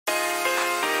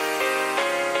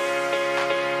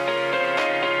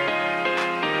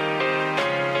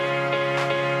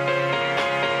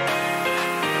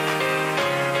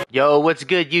Yo, what's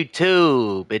good,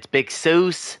 YouTube? It's Big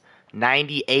Seuss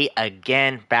 98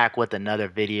 again, back with another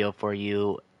video for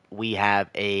you. We have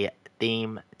a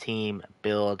theme team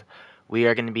build. We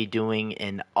are going to be doing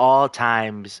an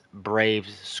all-times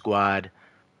Braves squad,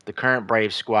 the current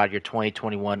Braves squad, your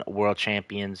 2021 World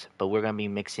Champions, but we're going to be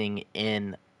mixing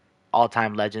in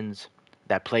all-time legends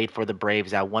that played for the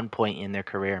Braves at one point in their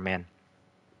career, man.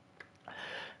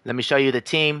 Let me show you the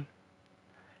team.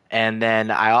 And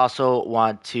then I also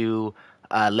want to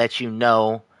let you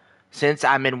know, since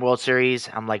I'm in World Series,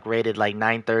 I'm like rated like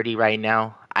 930 right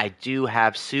now. I do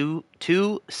have two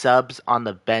subs on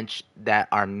the bench that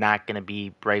are not going to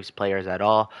be Braves players at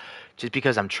all, just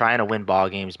because I'm trying to win ball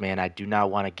games, man. I do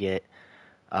not want to get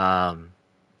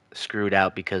screwed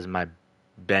out because my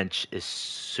bench is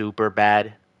super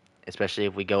bad, especially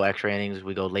if we go extra innings,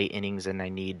 we go late innings, and I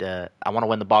want to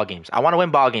win the ball games. I want to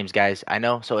win ball games, guys. I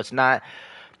know, so it's not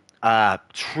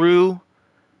true.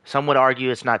 Some would argue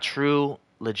it's not true,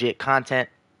 legit content,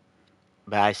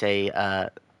 but I say,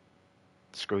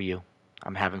 screw you.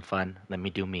 I'm having fun. Let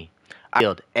me do me.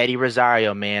 Field, Eddie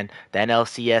Rosario, man, the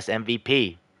NLCS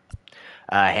MVP.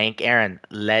 Hank Aaron,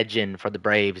 legend for the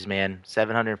Braves, man.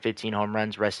 715 home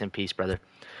runs. Rest in peace, brother.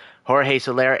 Jorge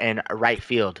Soler in right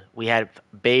field. We had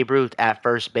Babe Ruth at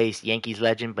first base, Yankees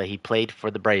legend, but he played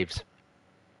for the Braves.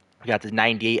 We got the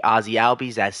 98 Ozzie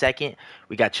Albies at second.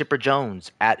 We got Chipper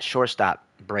Jones at shortstop,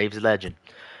 Braves legend.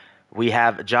 We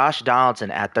have Josh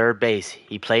Donaldson at third base.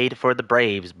 He played for the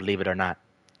Braves, believe it or not.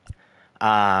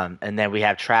 And then we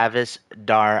have Travis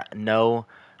d'Arnaud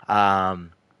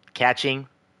catching.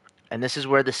 And this is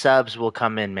where the subs will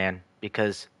come in, man,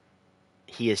 because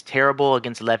he is terrible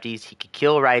against lefties. He could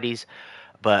kill righties.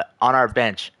 But on our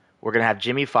bench, we're going to have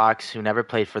Jimmy Fox, who never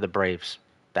played for the Braves.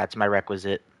 That's my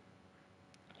requisite.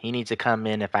 He needs to come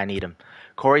in if I need him.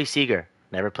 Corey Seager,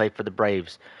 never played for the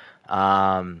Braves.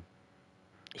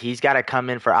 He's got to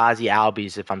come in for Ozzie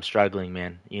Albies if I'm struggling,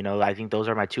 man. You know, I think those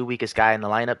are my two weakest guys in the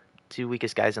lineup,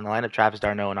 Travis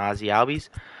d'Arnaud and Ozzie Albies.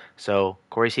 So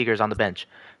Corey Seager's on the bench.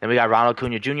 Then we got Ronald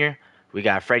Acuna Jr., we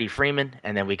got Freddie Freeman,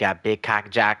 and then we got Big Cock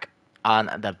Jack on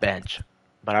the bench.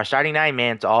 But our starting nine,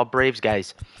 man, it's all Braves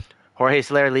guys. Jorge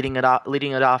Soler leading it off.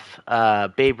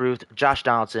 Babe Ruth, Josh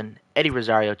Donaldson, Eddie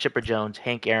Rosario, Chipper Jones,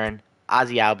 Hank Aaron,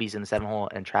 Ozzie Albies in the 7 hole,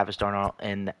 and Travis d'Arnaud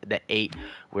in the 8.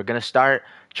 We're gonna start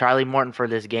Charlie Morton for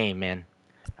this game, man.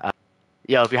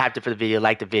 Yo, if you're hyped up for the video,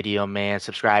 like the video, man.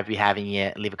 Subscribe if you haven't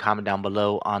yet. Leave a comment down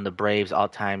below on the Braves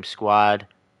all-time squad.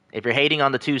 If you're hating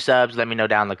on the 2 subs, let me know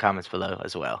down in the comments below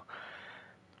as well.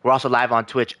 We're also live on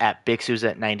Twitch at Big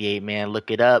Seuss 98, man.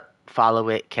 Look it up. Follow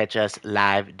it, catch us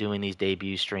live doing these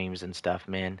debut streams and stuff,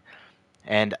 man.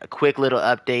 And a quick little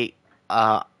update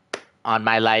on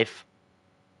my life.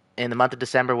 In the month of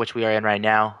December, which we are in right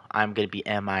now, I'm going to be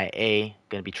MIA,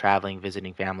 going to be traveling,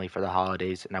 visiting family for the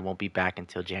holidays, and I won't be back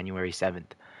until January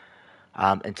 7th.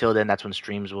 Until then, that's when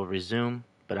streams will resume,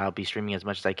 but I'll be streaming as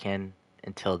much as I can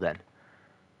until then.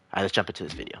 All right, let's jump into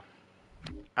this video.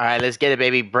 All right, let's get it,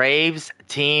 baby. Braves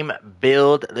team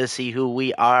build. Let's see who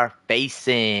we are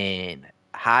facing.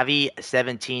 Javi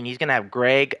 17. He's gonna have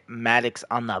Greg Maddux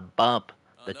on the bump.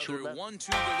 The Chula. 1-2 delivery.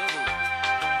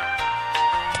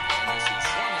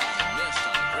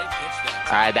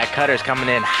 All right, that cutter's coming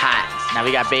in hot. Now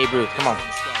we got Babe Ruth. Come on.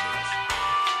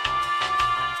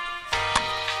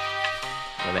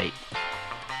 Wait.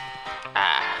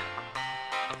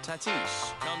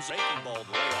 Tatis comes breaking ball to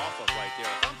lay off of right there.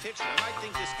 If I'm pitching, I might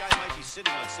think this guy might be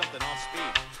sitting on something off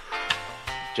speed.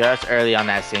 Just early on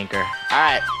that sinker. All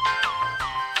right.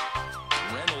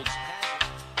 Reynolds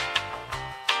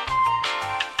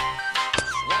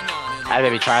Hi,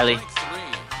 baby Charlie.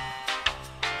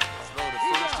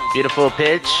 Beautiful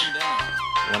pitch.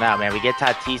 Went out, man. We get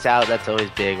Tatis out. That's always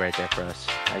big right there for us.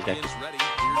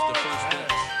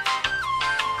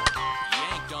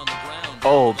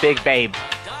 Oh, big Babe.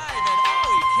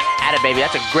 Atta baby.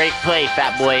 That's a great play,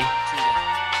 fat boy.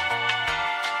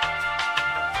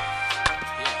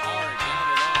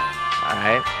 All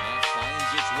right.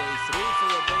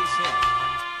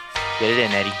 Get it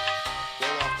in, Eddie.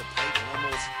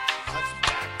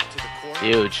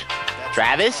 Huge.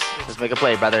 Travis, let's make a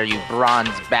play, brother. You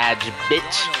bronze badge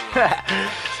bitch. All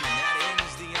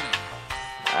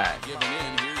right.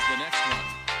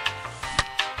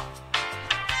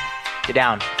 Get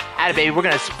down. Atta baby, we're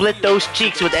gonna split those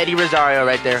cheeks with Eddie Rosario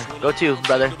right there. Go to,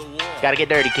 brother. Gotta get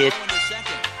dirty, kid.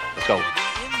 Let's go.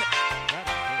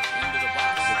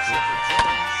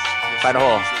 Find a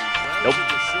hole. Nope.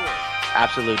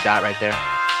 Absolute dot right there.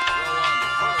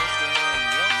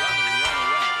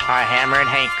 All right, Hammer and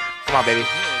Hank. Come on, baby.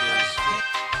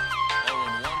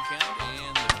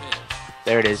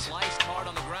 There it is.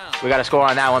 We got to score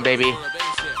on that one, baby.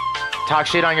 Talk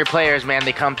shit on your players, man.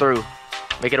 They come through.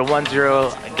 Make it a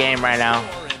 1-0 game right now.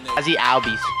 Ozzy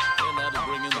Albies.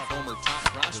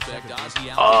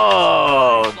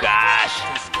 Oh, gosh.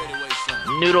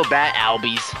 Noodle bat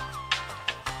Albies.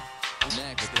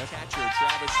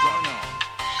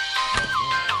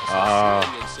 Oh.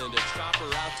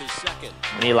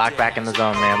 We need lock back in the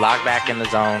zone, man. Lock back in the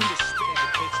zone.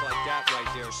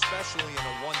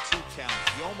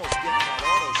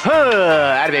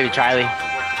 Atta baby Charlie.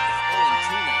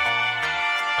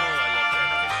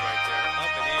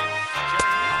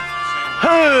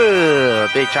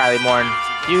 Big Charlie Morton.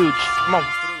 Huge. Come on.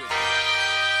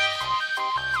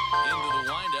 Into the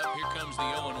windup. Here comes the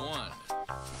 0-1.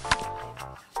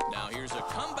 Now here's a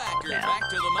comebacker back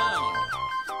to the mound.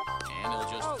 And he'll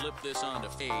just flip this on to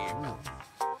Fade.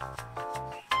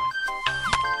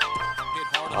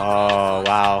 Oh,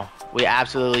 wow. We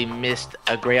absolutely missed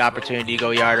a great opportunity to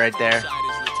go yard right there.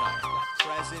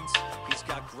 Presence. He's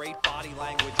got great body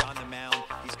language on the mound.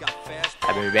 He's got fast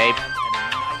Hi, baby babe. and a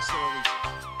nice early.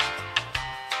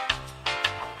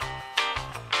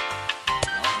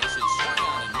 This is swung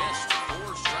on and missed.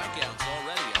 4 strikeouts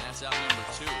already, and that's out number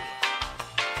 2.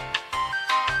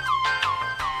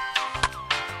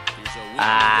 Here's a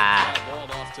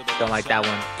ball off to the Don't like that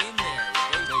one. in there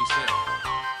with base hit.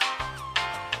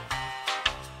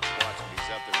 Watch him, he's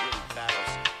out there really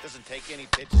battles. Doesn't take any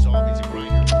pitches off. He's a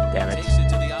grinder. Damn it. Takes it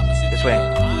to the opposite This way.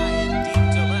 field, high and deep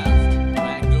to left.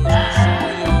 Back goes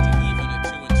Rosario to even at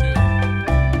 2-2.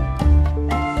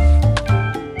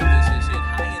 This is hit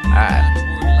high in the air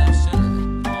toward left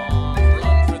center. Long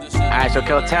run for the center. Alright, so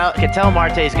Ketel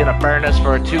Marte is going to burn us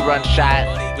for a 2-run shot.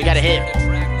 We got to hit.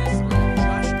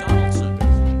 Josh Donaldson.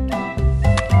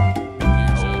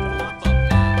 Here's a pop-up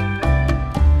now.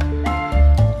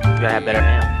 We got to have better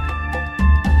hands.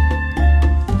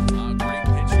 Great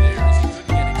pitch there as he couldn't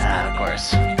get extended. Of course.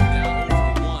 He's now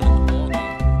 0-for-1 in the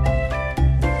ballgame.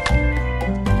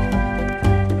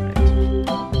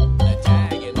 A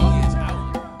tag, and he is out.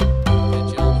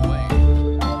 Pitch on the way.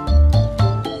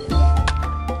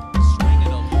 Swing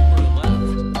it over to left.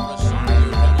 Rosario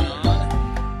coming on.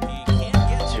 He can't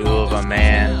get to 2 of it. them,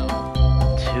 man.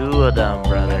 2 of them,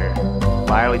 brother.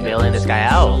 Why are we bailing this guy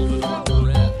out?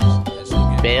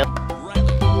 Bail. Riley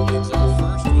leads up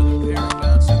first with a pair of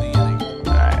bounce in the inning.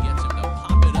 Alright, Gets him to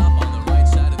pop it up on the right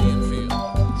side of the infield.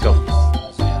 let's go.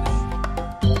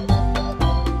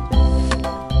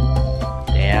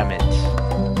 Damn it.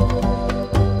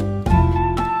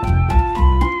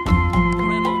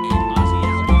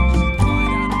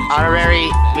 Honorary,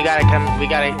 we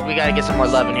gotta get some more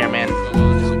love in here, man.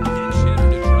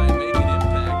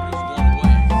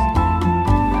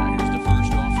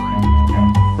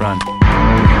 Run.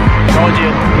 Told you,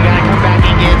 we gotta come back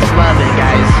and get some love in,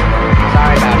 guys.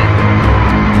 Sorry about it.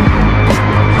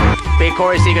 Big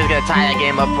Corey Seager's gonna tie that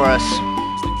game up for us.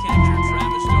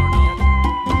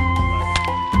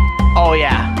 Oh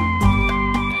yeah,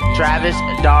 Travis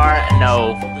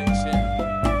Darno.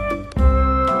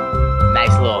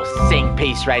 Nice little sing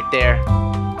piece right there.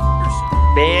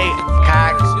 Big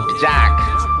cock Jack.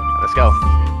 Let's go.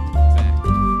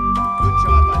 Good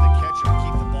job by the catcher to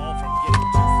keep the ball from getting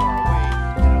too far away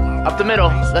and allow Up the middle.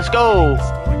 Let's go.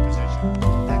 scoring position.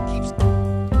 That keeps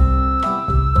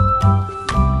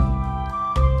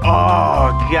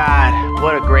Oh God,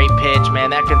 what a great pitch,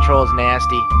 man. That control's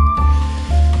nasty.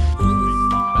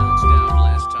 bounced out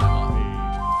last time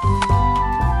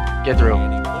up. Get through.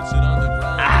 And he puts it on the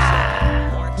ground.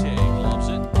 Marte gloves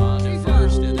it on to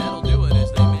first, and that'll do it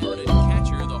as they man the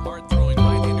catcher, the hard-throwing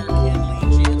right-hander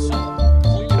Kenley Jansen.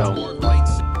 Pulled Go. toward right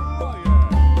center.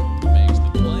 Makes the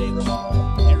play.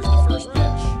 Here's the first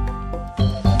pitch.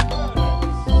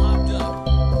 Popped up.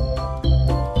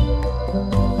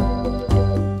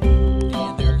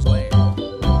 And there's Wade.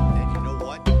 And you know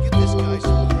what? Give this guy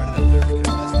some credit up there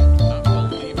because that's we'll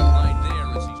leave it right there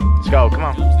as he Let's go. Come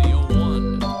on. comes the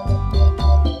 0-1.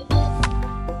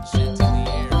 Sent in the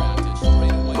air out to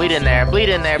straightaway. Bleed in there. Bleed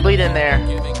in there. Bleed in there.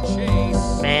 Giving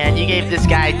chase. Man, you gave this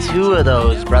guy 2 of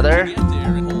those, brother. Get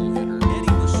there and hole hitter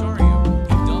Eddie Rosario.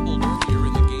 He doubled earlier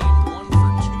in the game, 1 for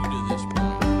 2 to this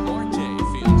point. Marte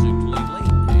fields it play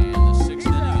late, and the 6th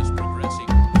inning is progressing.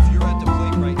 If you're at the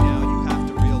plate right now, you have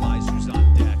to realize who's on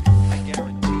deck. I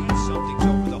guarantee something's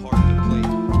over the heart of the plate.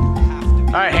 You have to be.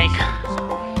 All right, Hank.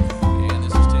 And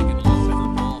this is taken low for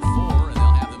ball 4, and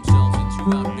they'll have themselves a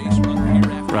 2-out base runner here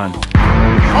after. Run.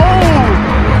 Oh,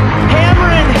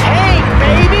 hammering Hank,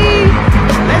 baby.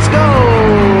 Let's go.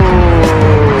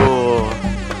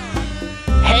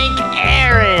 Hank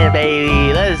Aaron,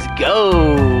 baby. Let's go.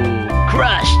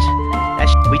 Crushed.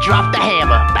 We dropped the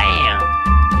hammer. Bam.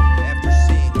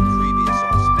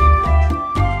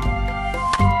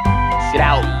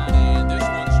 out. And this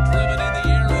one's driven in the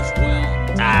air as well.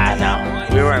 Ah, no.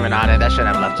 We weren't even on it. That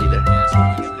shouldn't have left either.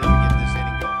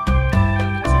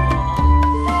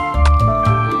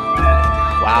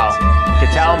 Wow.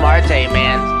 Ketel Marte,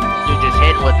 man. You just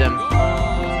hit with him.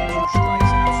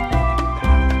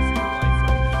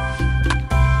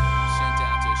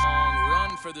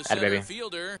 Atta baby.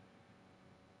 Fielder.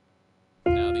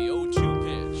 Now the 0-2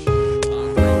 pitch.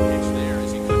 Great pitch there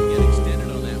as he couldn't get extended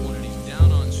on that one, and he's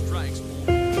down on strikes.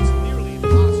 It's nearly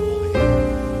impossible to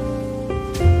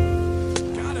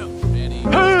hit. Got him. And he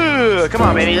Come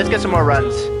on, baby. Let's get some more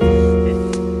runs.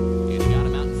 and he got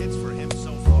him out in hits for him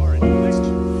so far. And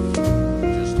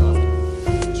just off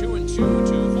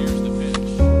 2-2. Here's the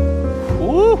pitch.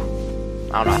 Woo!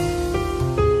 I don't know.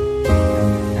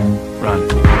 Run.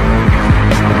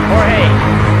 Jorge.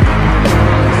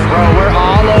 Bro, we're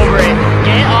all over it.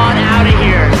 Get on out of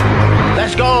here.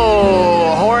 Let's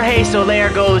go. Jorge Soler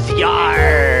goes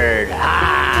yard.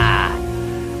 Ah.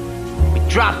 We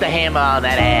dropped the hammer on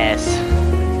that ass.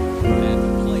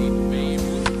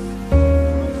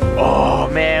 Oh,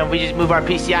 man. We just moved our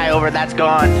PCI over. That's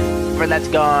gone. That's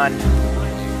gone.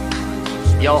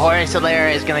 Yo, Jorge Soler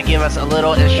is going to give us a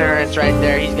little insurance right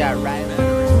there. He's got right.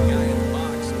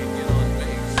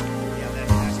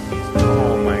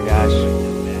 Oh, my gosh.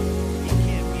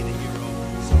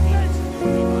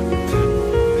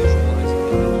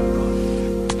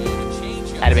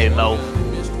 Atta baby Mo.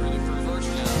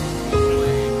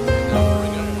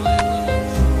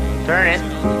 Turn it.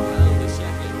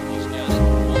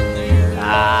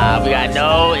 We got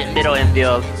no middle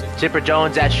infield. Chipper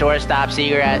Jones at shortstop,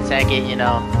 Seager at second. You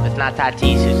know, it's not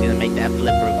Tatis who's gonna make that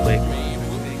flip real quick.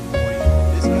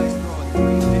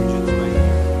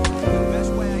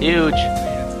 Huge.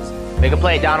 Make a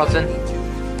play, Donaldson.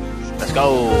 Let's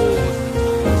go.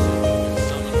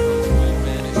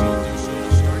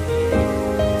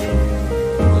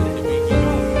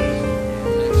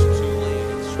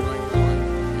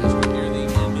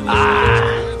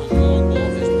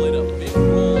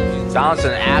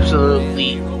 Donaldson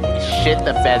absolutely shit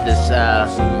the bed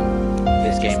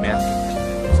this game, man.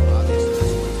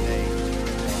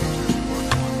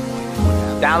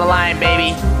 Down the line,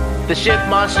 baby. The shift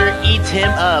monster eats him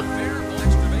up.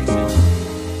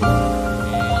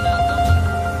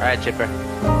 All right, Chipper.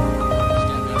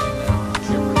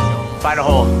 Find a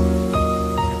hole.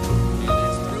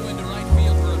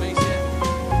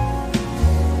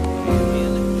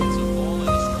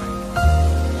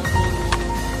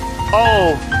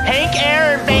 Oh, Hank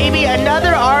Aaron, baby,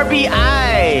 another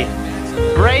RBI.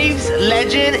 Braves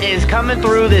legend is coming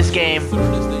through this game.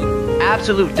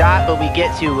 Absolute dot, but we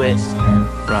get to it.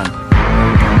 Run.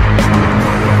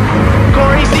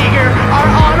 Corey Seager, our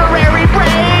honorary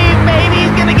Brave, baby,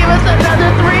 he's gonna give us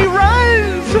another 3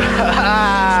 runs.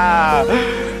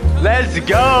 Let's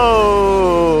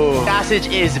go. Gossage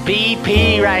is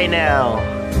BP right now.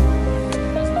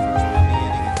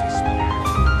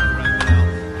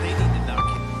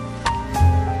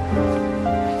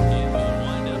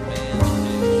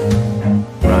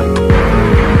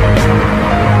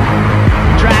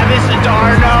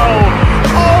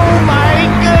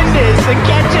 The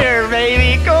catcher,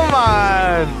 baby, come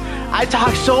on. I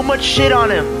talked so much shit on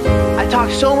him.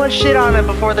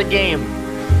 Before the game.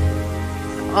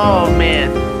 Oh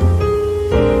man.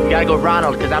 We gotta go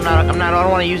Ronald because I don't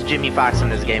want to use Jimmy Fox in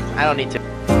this game. I don't need to.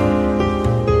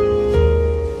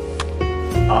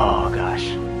 Oh gosh.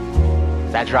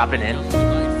 Is that dropping in?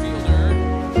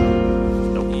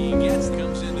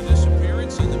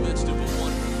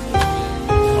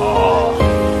 Oh.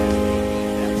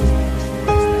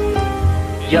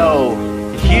 Yo,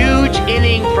 huge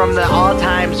inning from the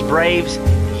all-times Braves.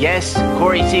 Yes,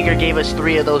 Corey Seager gave us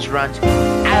 3 of those runs.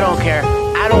 I don't care.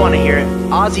 I don't want to hear it.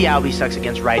 Ozzie Albies sucks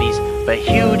against righties, but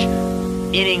huge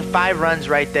inning, 5 runs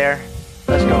right there.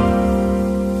 Let's go.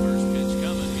 First pitch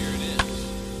coming. Here it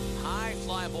is. High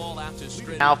fly ball out to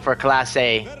straight. Now for Class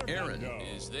A. Aaron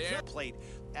is there. Plate.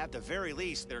 At the very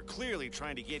least, they're clearly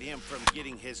trying to get him from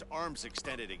getting his arms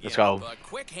extended again. Let's go. But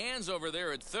quick hands over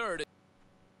there at third.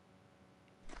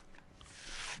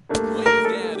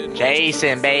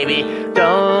 Chasing, baby.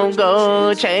 Don't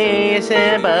go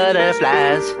chasing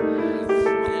butterflies.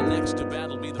 And next to bat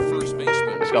will be the first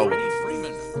baseman. Let's go. Freddie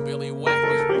Freeman. Billy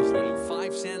Wagner. His little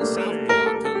 5-cent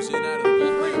southpaw comes in out of the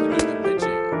bullpen with the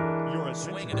pitching.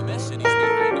 Swing and a miss, and he's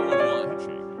behind 0-1.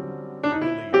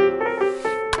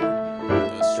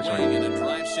 The swing and a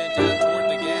drive sent out toward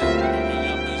the gap. Looking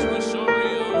up is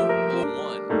Rosario.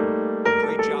 0-1.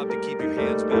 Great job to keep your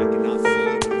hands back and not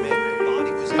fully commit. The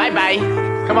body was Bye-bye.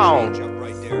 Come on.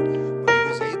 right there, but he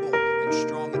was able and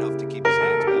strong enough to keep his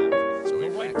hands back. So he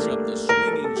backs up The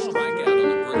swinging strikeout on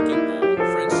the breaking ball.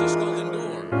 Francisco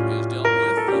Lindor is dealt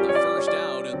with for the first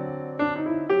out.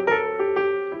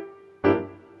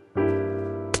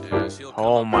 As he'll come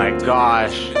Oh up my empty.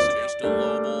 gosh. Still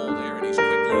low ball there, and he's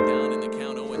quickly down in the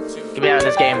count 0-2. Get me out of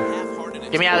this game.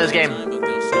 Get me out of this game. Time, but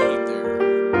they'll see it there.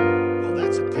 Well,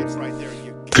 that's a pitch right there.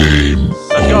 You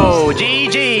Let's go.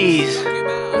 GG's. Struck him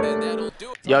out, and that'll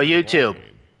do it. Yo, YouTube.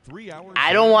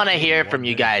 I don't want to hear from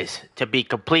you guys, to be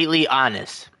completely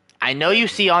honest. I know you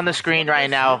see on the screen right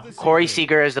now, Corey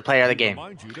Seager is the player of the game.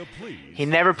 He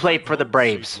never played for the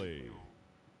Braves.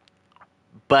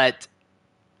 But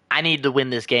I need to win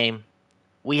this game.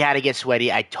 We had to get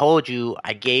sweaty. I told you,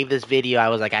 I gave this video, I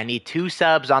was like, I need 2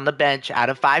 subs on the bench out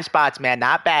of 5 spots, man,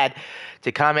 not bad,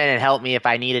 to come in and help me if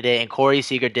I needed it. And Corey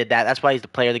Seager did that. That's why he's the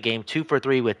player of the game. 2 for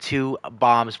 3 with 2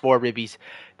 bombs, 4 ribbies.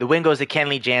 The win goes to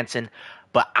Kenley Jansen.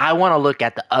 But I want to look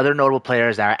at the other notable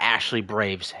players that are actually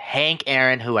Braves. Hank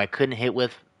Aaron, who I couldn't hit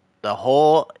with the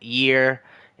whole year,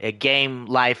 a game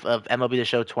life of MLB The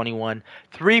Show 21.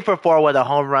 3 for 4 with a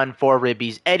home run, 4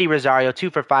 ribbies. Eddie Rosario, 2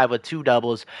 for 5 with 2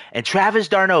 doubles. And Travis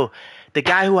d'Arnaud, the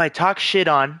guy who I talk shit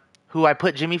on, who I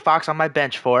put Jimmy Fox on my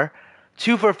bench for.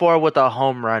 2 for 4 with a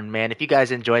home run, man. If you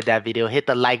guys enjoyed that video, hit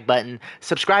the like button.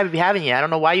 Subscribe if you haven't yet. I don't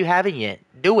know why you haven't yet.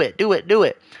 Do it.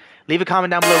 Leave a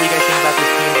comment down below what you guys think about this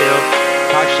team build.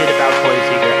 Talk shit about Corey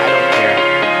Seager. I don't care.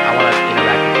 I want to,